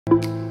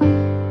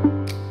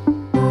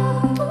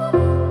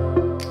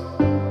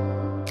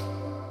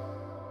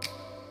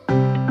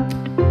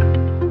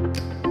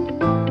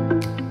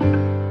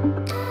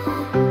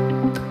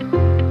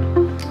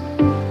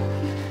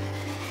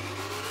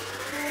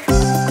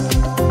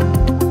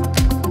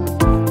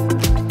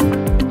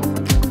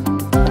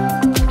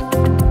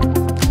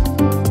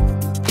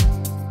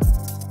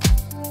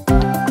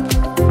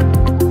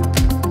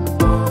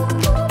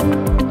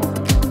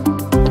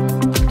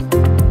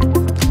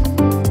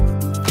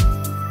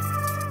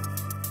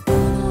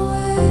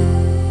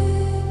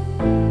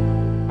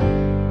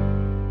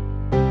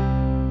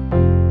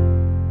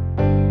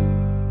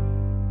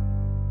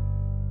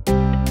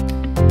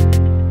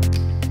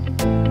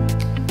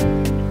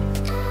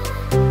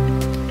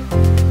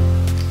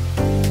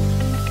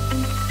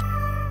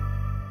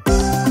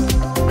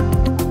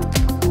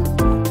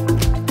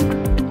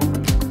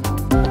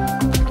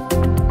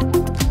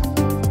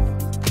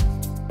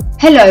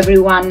Hello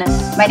everyone,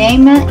 my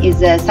name is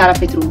Sara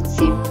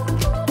Petruzzi.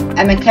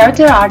 I'm a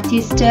character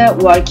artist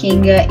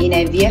working in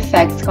a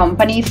VFX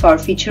company for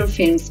feature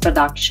films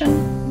production.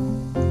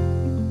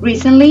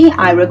 Recently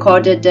I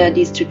recorded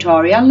this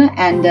tutorial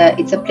and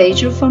it's a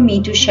pleasure for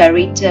me to share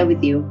it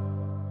with you.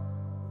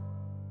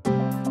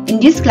 In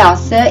this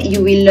class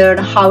you will learn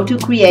how to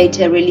create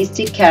a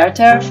realistic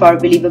character for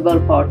believable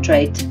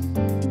portrait.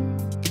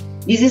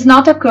 This is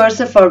not a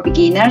course for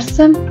beginners.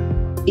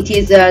 It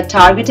is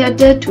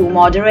targeted to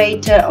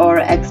moderate or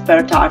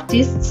expert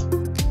artists.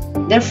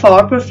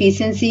 Therefore,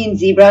 proficiency in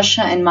ZBrush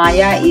and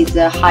Maya is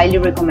highly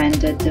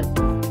recommended.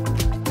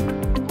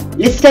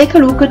 Let's take a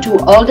look to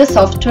all the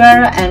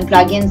software and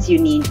plugins you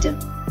need.